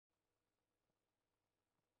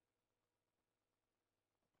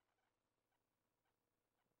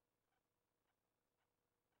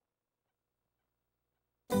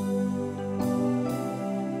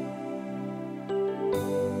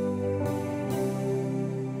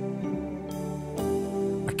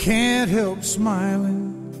Can't help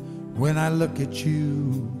smiling when I look at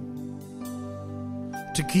you.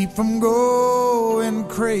 To keep from going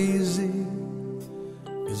crazy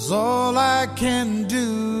is all I can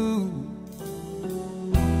do.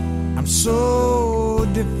 I'm so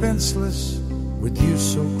defenseless with you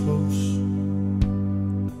so close.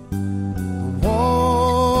 The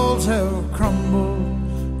walls have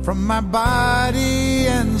crumbled from my body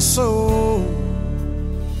and soul.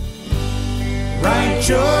 Write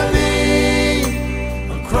your name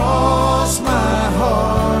across my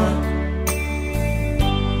heart.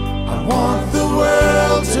 I want the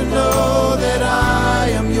world to know that I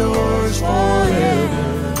am yours forever,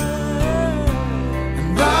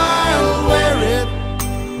 and I'll wear it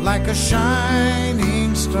like a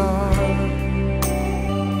shining star.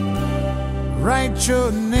 Write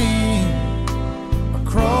your name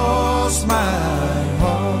across my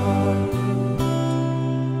heart.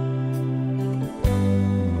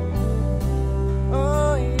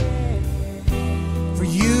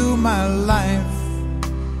 My life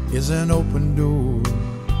is an open door.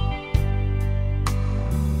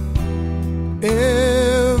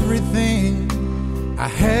 Everything I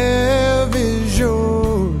have is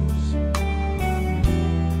yours.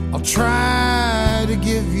 I'll try to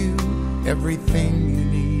give you everything you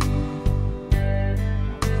need,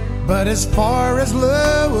 but as far as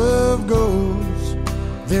love goes,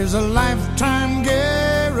 there's a lifetime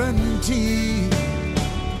guarantee.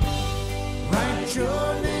 Write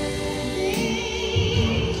your name.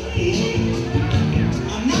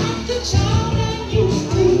 I'm not the child I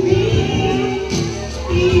used to be.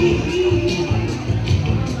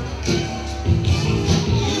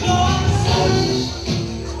 You know I'm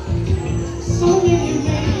so many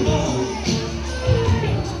rainbows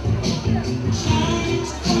shining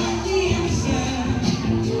from the inside,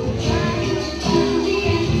 shining from the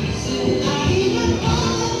inside. I even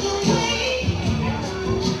follow the way.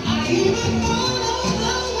 I even follow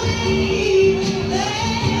the way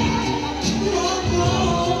that you're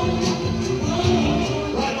going.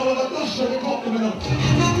 Right over the dust, we're talking about.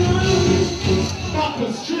 And I'm running. Stop the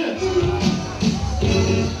strip.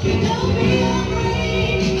 Don't be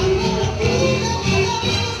afraid. I'm gonna be the one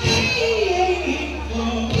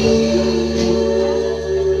for you.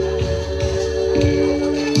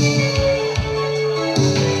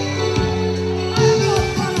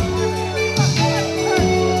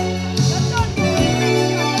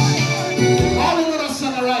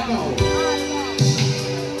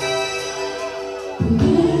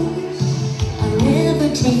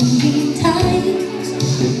 Changing times,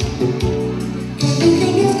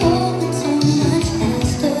 everything is going so much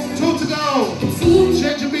faster. Two to go. It seems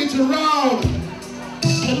change your beats around.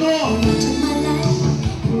 You know. Much of my life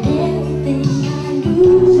and everything I do.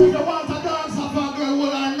 So you want to dance up, girl?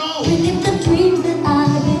 Well, I know. And if the dreams that I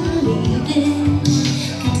believed in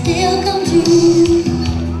can still come true,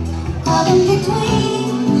 all in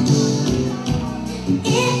between,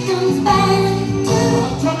 it comes back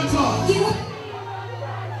to you.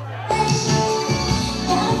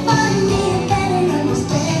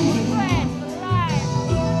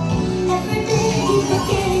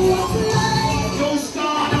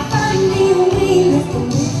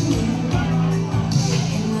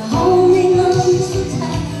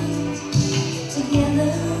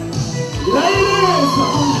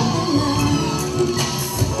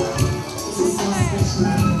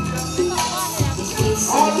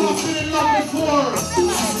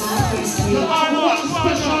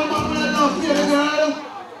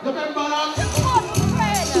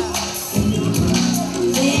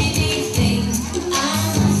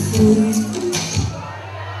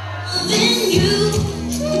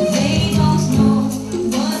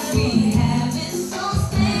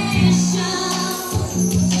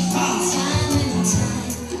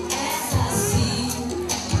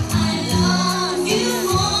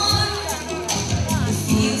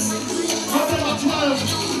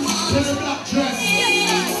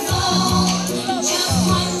 Just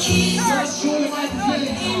one key.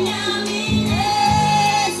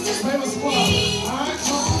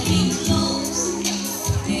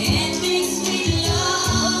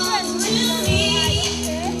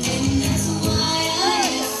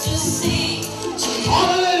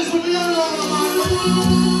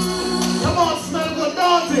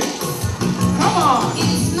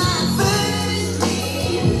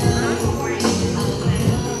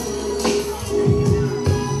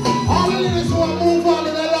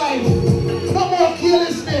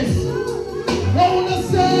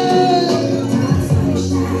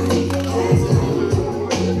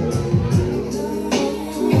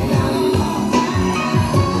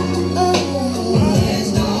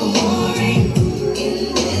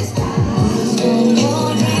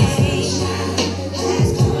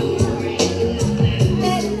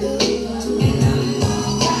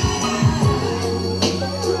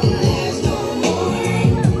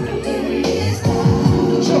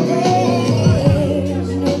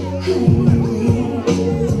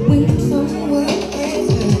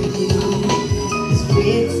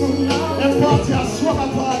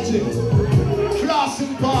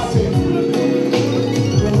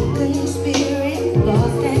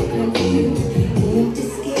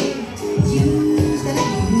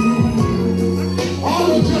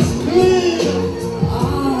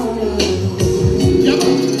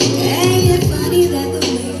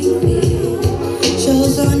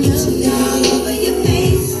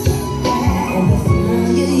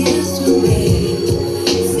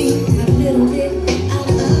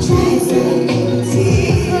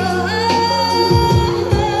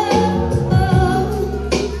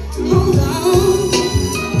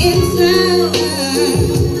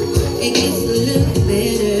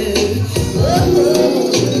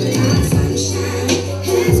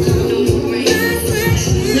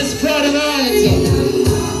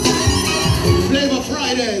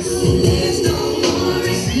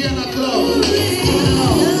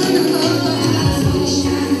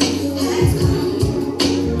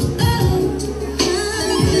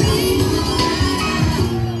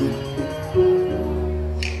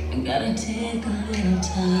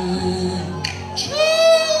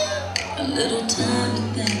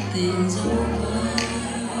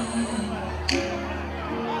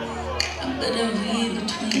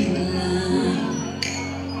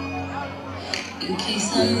 in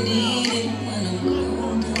case I need it when I'm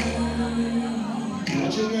older.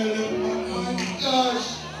 What you gonna do? Oh my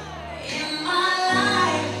gosh. In my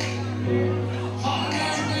life,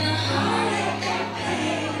 there's been a heartache and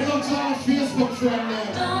pain. You don't tell my Facebook friend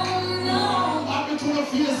there. Don't know. I've been to the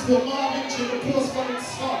Facebook, Marvin, to the post for the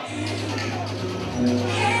start.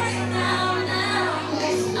 Yes, now,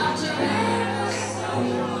 after ever so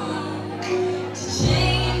long, to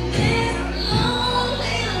change this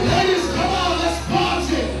lonely life. Ladies, come on, let's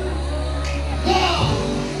party. Go.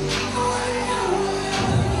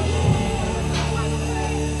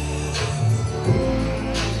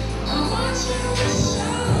 I want you to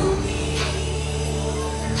show me.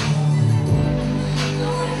 I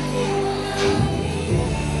wanna feel alive.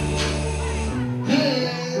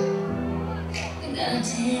 Hey. Gotta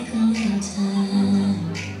take a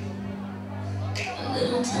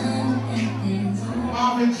little time to think things over.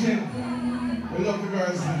 Marvin, Jim. We love the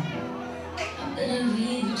girls now. I better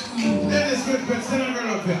read between the Dennis, good, send a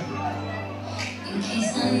girl up here. in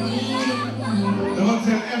case I need it when I'm The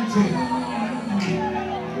hotel empty.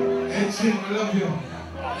 Hey, Jim, we love you.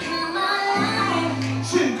 in my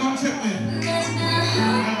life. Jim, come check me. There's been a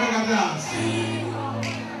I'm heartache. gonna dance.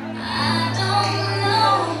 I don't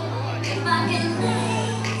know if I can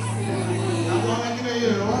make it. I'm gonna make it a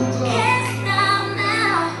year. One time. Yes, now,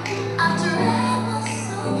 after ever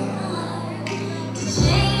so long, to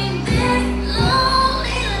change this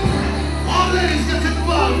lonely life. All ladies, get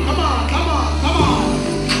involved. Come on, come on, come on.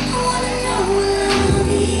 I wanna know what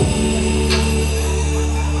love is.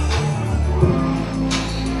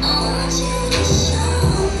 I want you to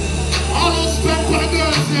show me. All those spent for the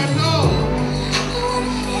girls there, no. I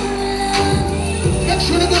wanna feel love. Make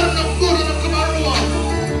sure they got enough good on them, come on, roll.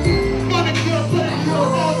 Manicure,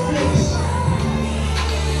 pedicure, all things.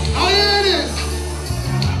 Oh, yeah, it is.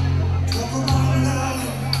 Talk about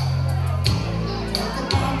love. Talk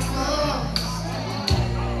about love.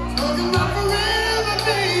 Talk about forever,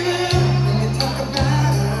 baby. Let me talk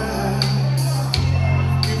about us.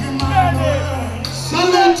 Give you my word.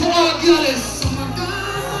 Salute to all girls. Oh my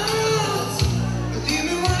God. Believe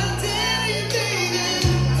me when I tell you, baby.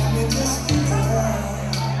 Let me just be right.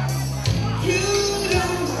 You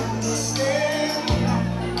don't understand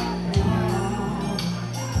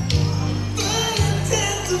the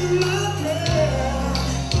intent of my prayer.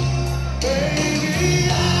 Baby,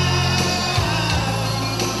 I'll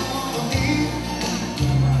be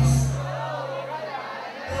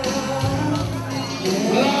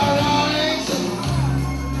lies.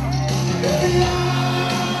 Baby,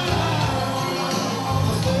 I'll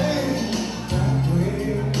stay that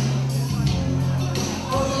way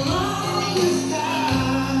for the longest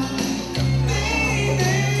time.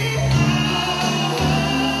 Baby,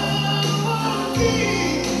 I'll be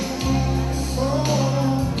so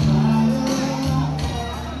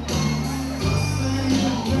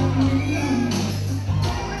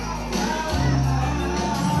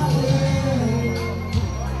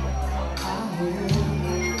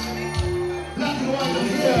black and white up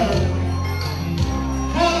here.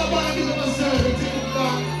 All about it is gonna serve it, take it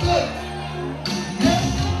down. Good.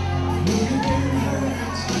 Yeah. Look at the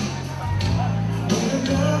hurt. Look at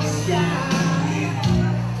the sky.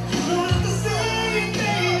 You don't have to say it,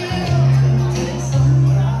 baby. Take some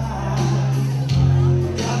pride.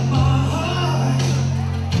 Got my heart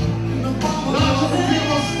in the palm of your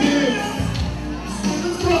hand.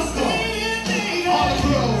 Rasta. All the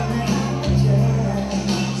girls.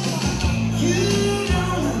 You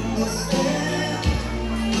don't understand.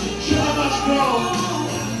 Should have much grow.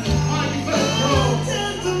 Mike, you better grow.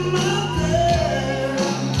 Tend to my prayer.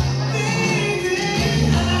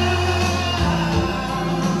 Baby,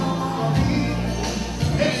 I'll be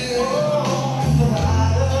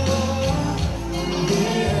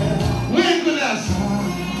Wait with us.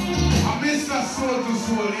 I miss that soul to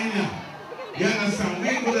soul in ya. You understand?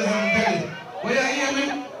 Wait with us, I'm telling you. But you hear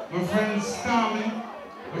me? My friend Starmy,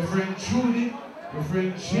 my friend Judy, my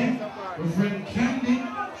friend Jim, my friend Candy,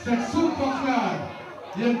 said Super Claude,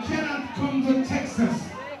 you cannot come to Texas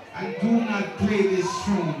and do not play this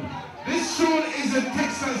tune. This tune is a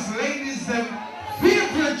Texas ladies'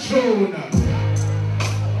 favorite tune.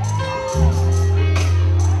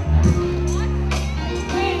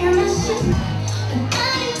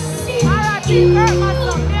 Alright, keep Kurt, my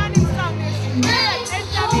son. Me and him song this. Let's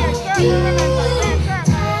interview Kurt. Remember, play Kurt.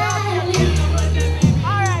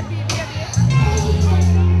 Alright, baby.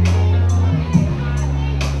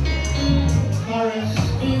 Sorry.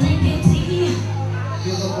 Feeling guilty,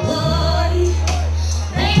 boy,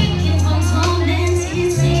 making from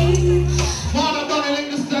tormented sea. Father, Donnie,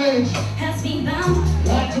 in the stage. Has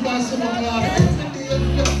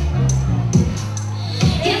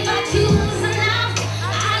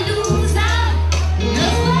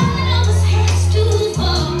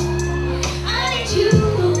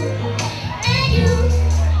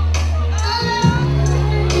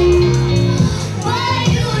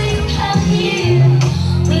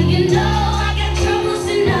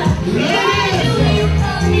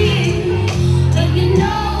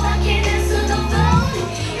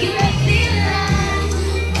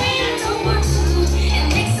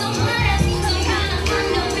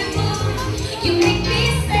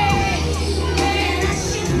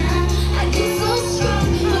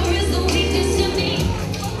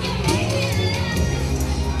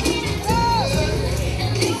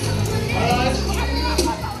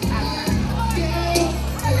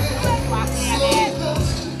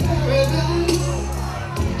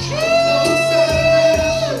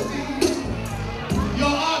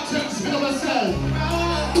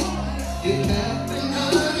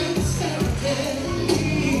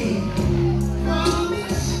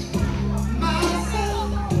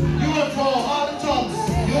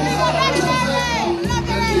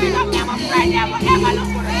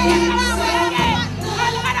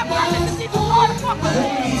I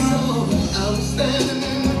was standing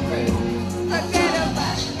in the rain. I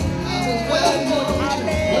was well known.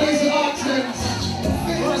 What is the accent?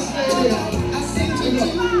 First lady, I sing to you.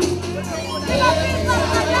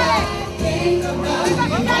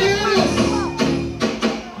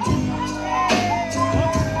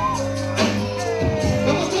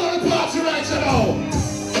 Let's start the party right now.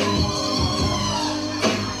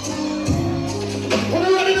 What are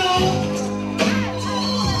you ready now?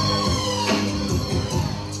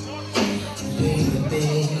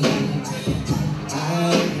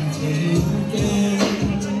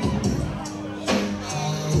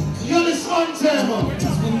 You're this one time.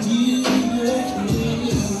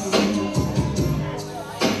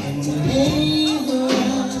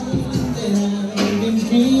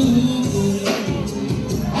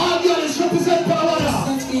 All girls represent power.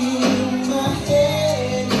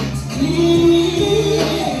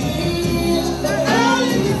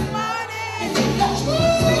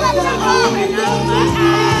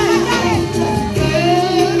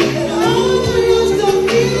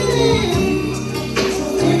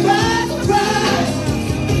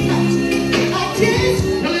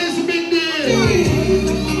 Well, it's a big deal.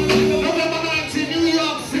 November 19, New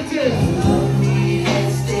York City.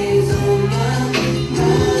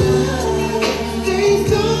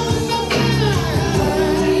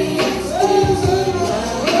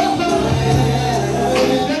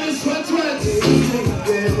 Dennis Sweat.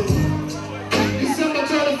 December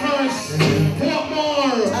 31st,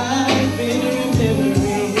 Portmore.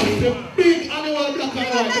 The big annual black and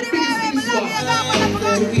white, the biggest one.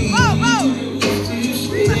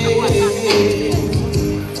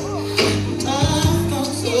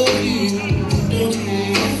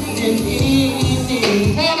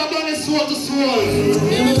 All I've done is sword to sword.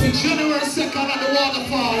 January 2nd at the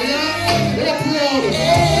waterfall, yeah? Upload.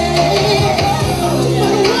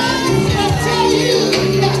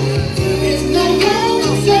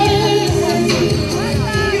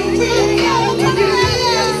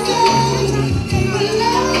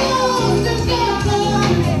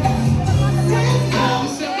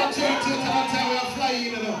 December 30th, I'll tell you, I'm flying,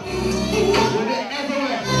 you know. We're there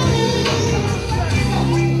everywhere.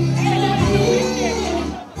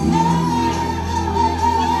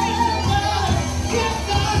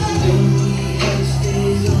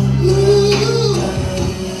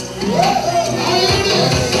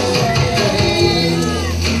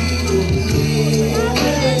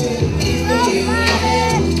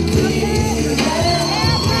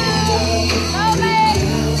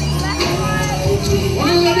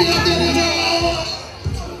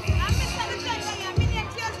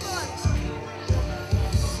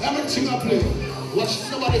 Everything I play, watch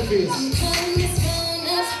somebody face.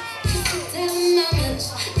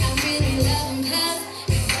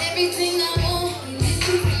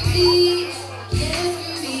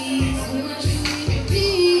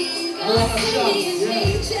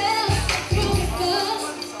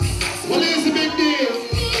 What is the big deal?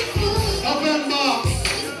 November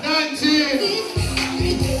 19th,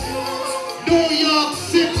 New York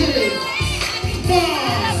City.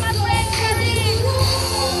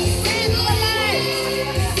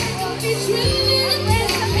 It's true.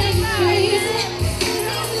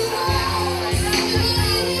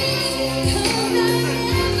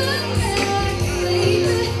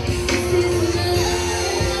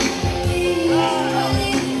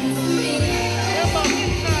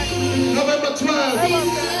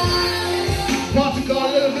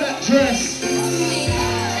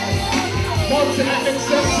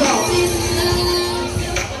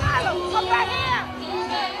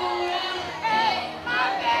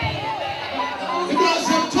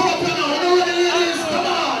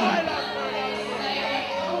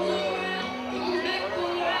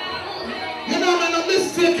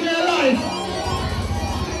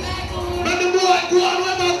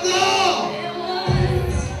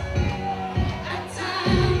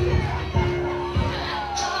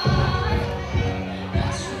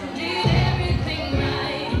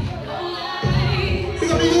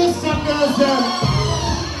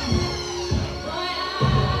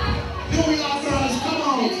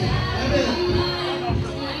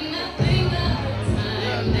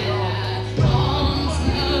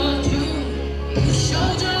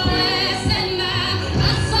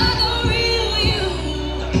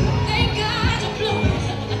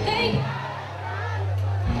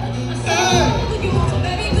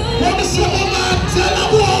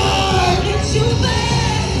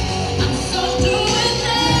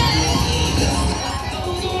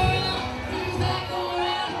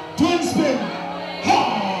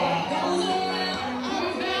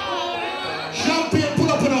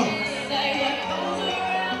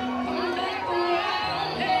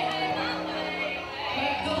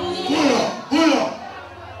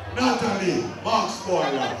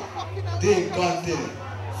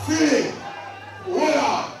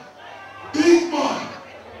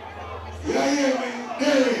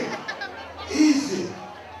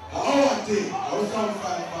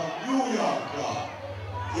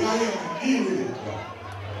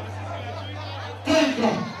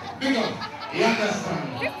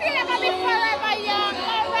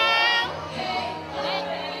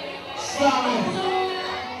 Stormy.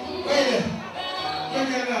 Wait there. Bring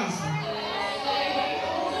me a dance.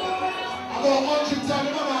 I go 100 times.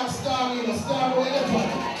 Remember I'm Stormy. The Stormy with the fun.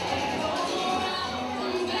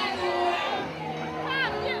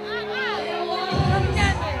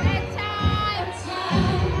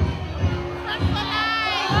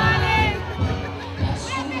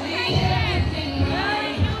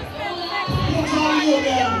 You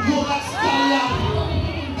them, you got Stallion,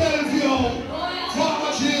 Delvio,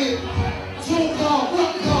 Farmagy, Tuka,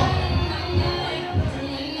 Waka.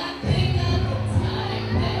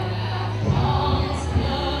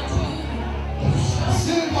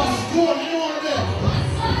 Silver Stone, you know them.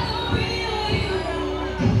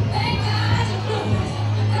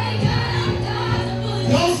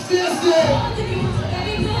 Don't stay there.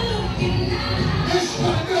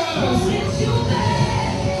 Mission girls.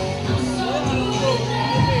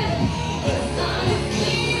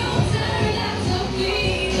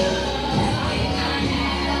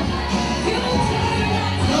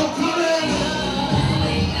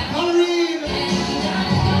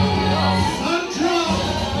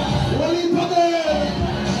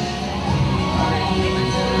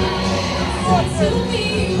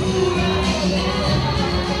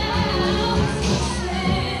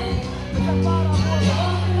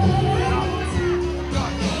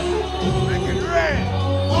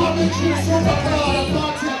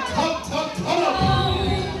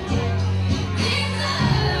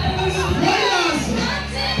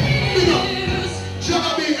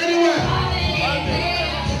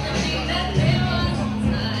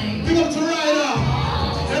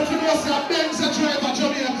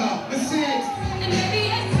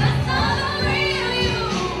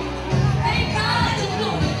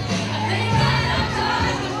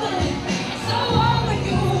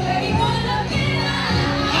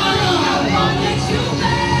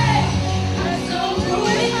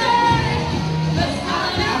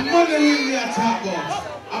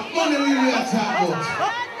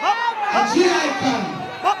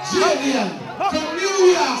 From New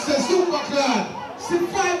York, says Super Claude. See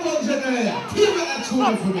 500 there. Give it a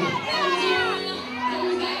tune for me.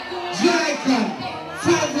 J-Con,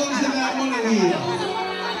 500 there money wheel.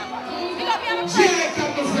 J-Con,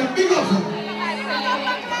 my friend, big up.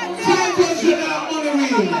 500 there money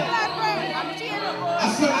wheel. I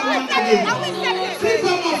saw that one again. Flip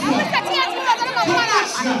them off here. Come on,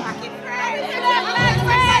 sir.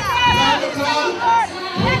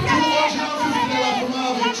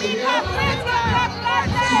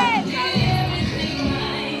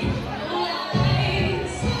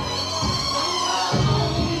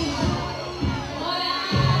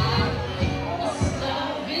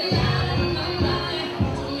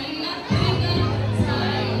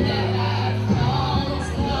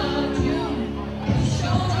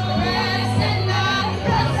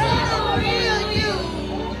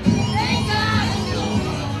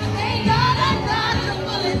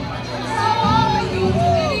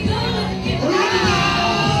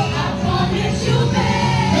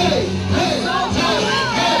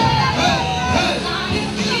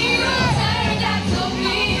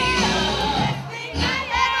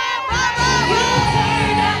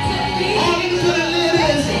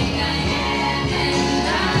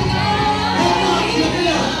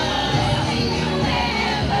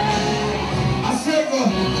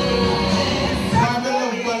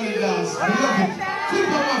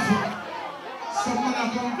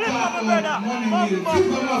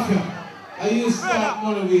 I used to start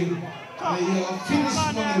money wheel. I finish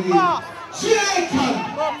money wheel. J-Con!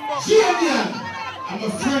 J-Con! I'm a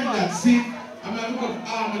friend that, see? I'm a good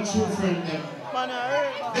amateur friend them.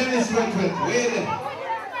 Dennis Redford, wait there.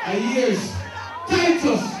 Years.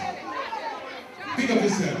 Titus! Pick up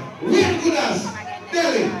yourself. Real good as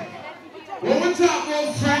Delhi. When we talk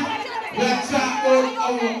about friend, we talk about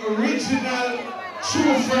our original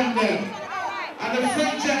true friend them. And the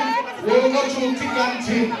friends them will go through thick and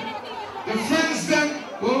thin. The friends them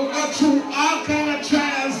will go through all kind of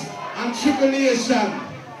trials and tribulation.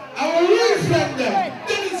 Our real friend them,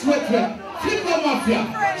 Dennis Redford, Flipper Mafia,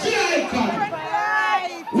 J-Con,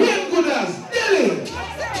 real good as Delhi.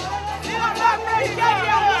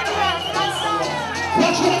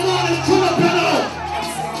 Watch what I'm on is full of pedal.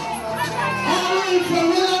 All right, for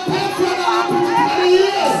real pay for the opportunity of the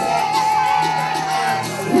year.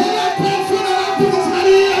 Real pay for the opportunity of the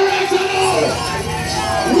year right now.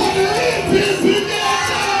 What do you mean, people?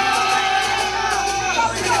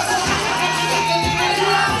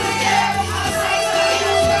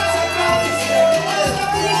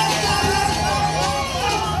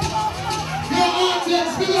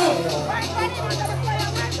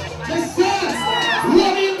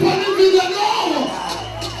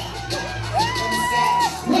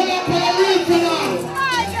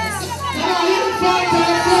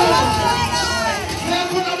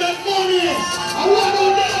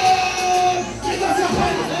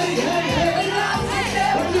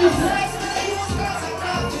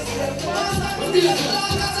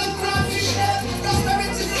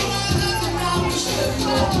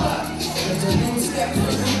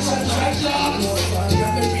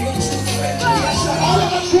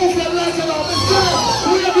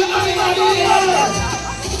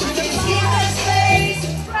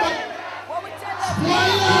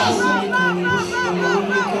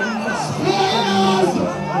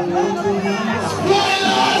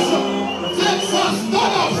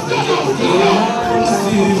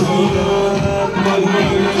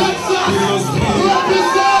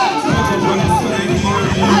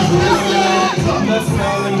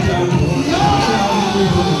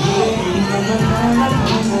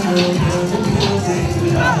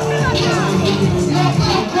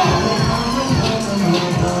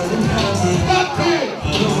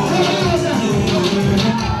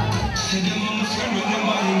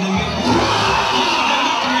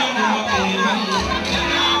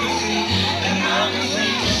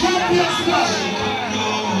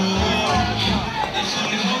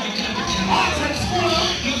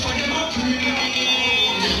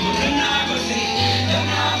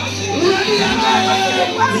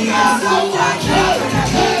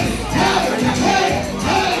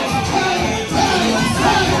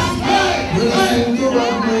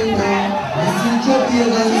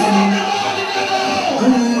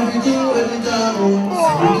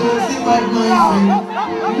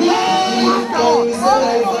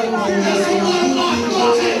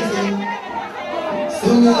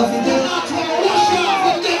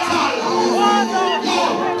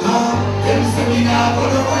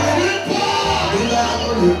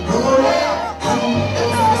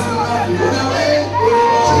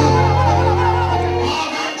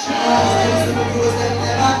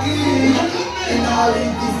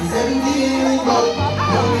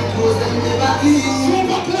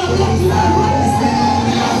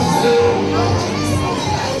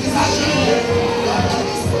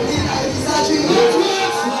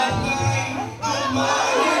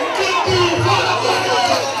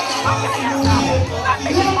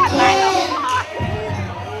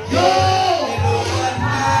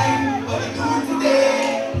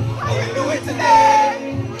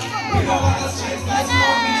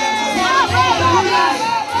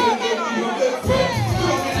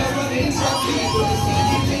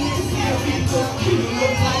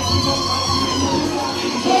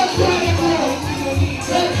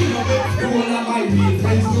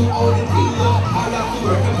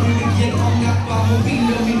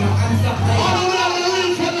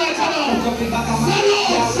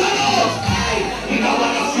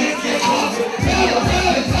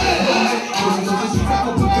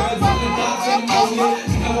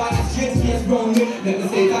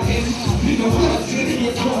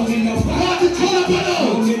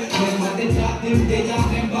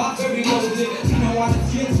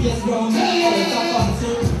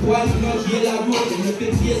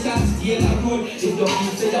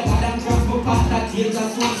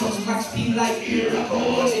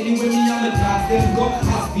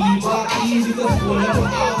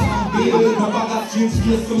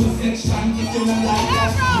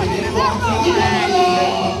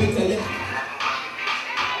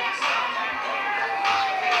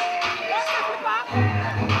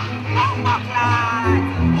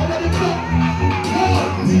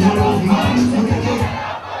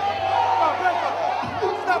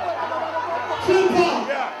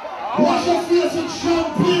 Wash your face with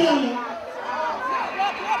champagne.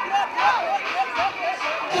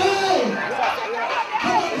 Hey!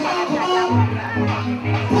 Come on!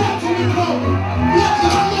 Back to the club! Back to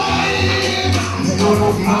the life! You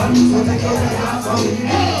know man, so take your hands off me.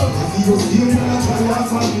 If you see me, I'm trying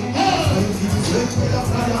for me. If you take me, I'm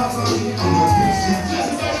trying for me. I'm not busy.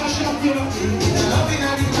 Just like a champion. I'm loving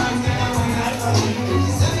at the time, then I'm on that for me.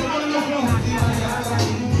 She said you want to know from me.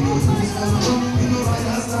 You know this one, you know I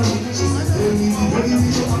asked her. She said, tell me, ready me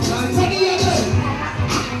to apply. What do you do?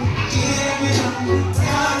 Give me that.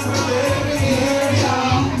 Dance for every area.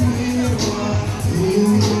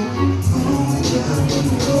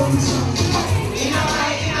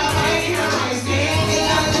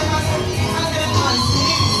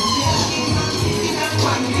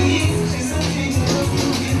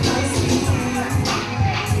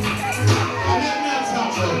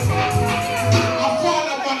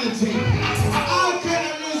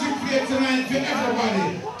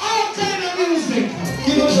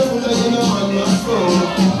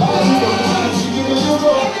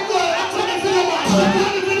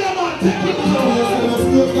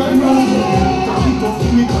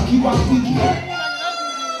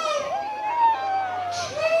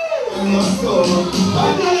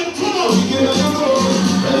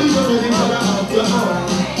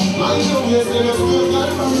 I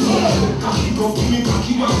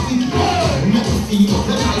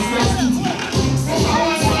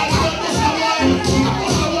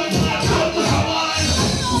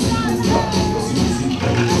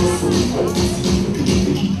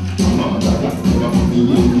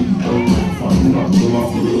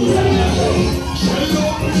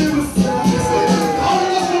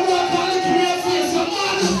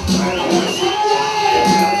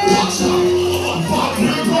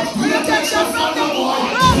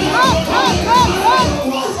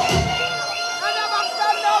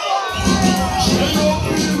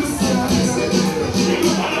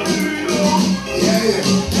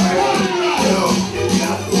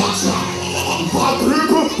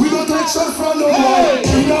no boy.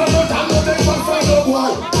 We don't know time to take one from no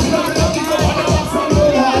boy. We don't know pick up on the back from no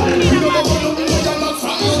boy. We don't know what you mean with your luck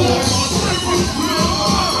from no boy.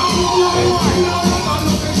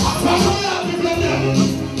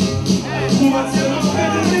 What's your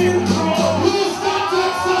opinion? Who's that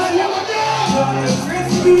Texas?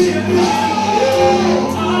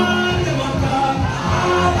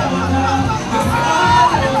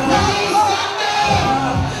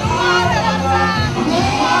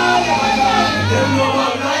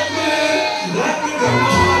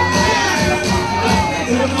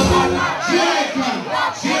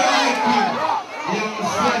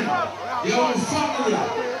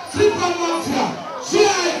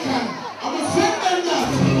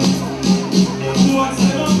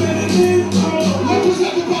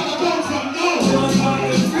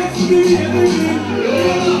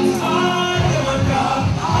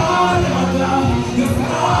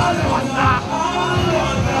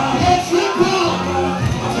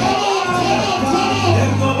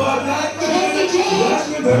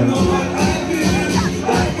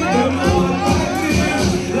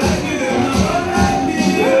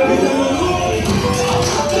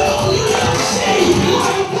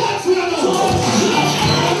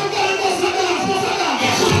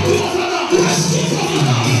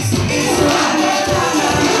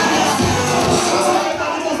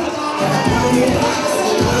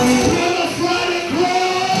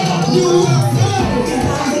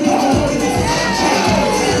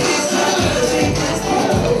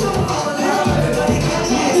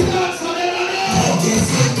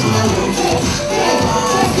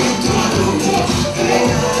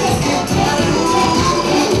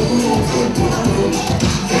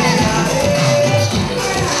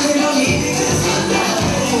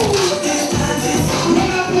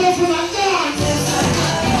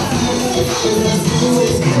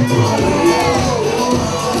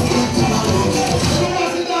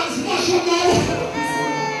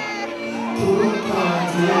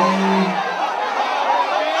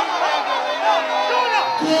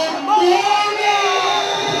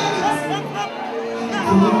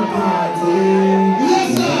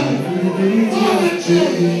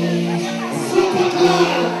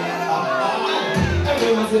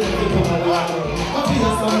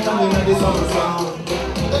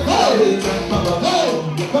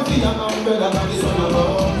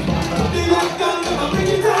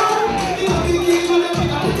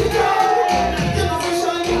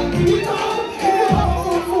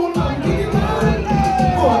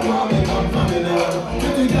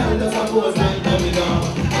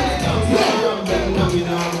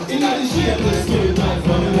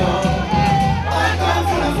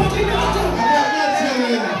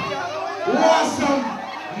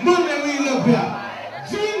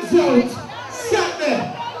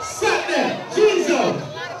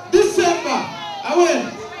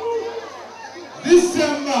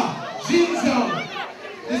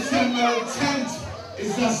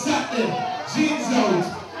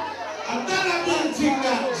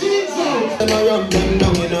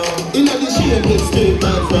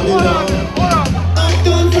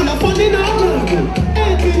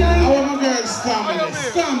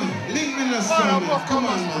 Come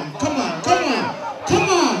on, man. Come on.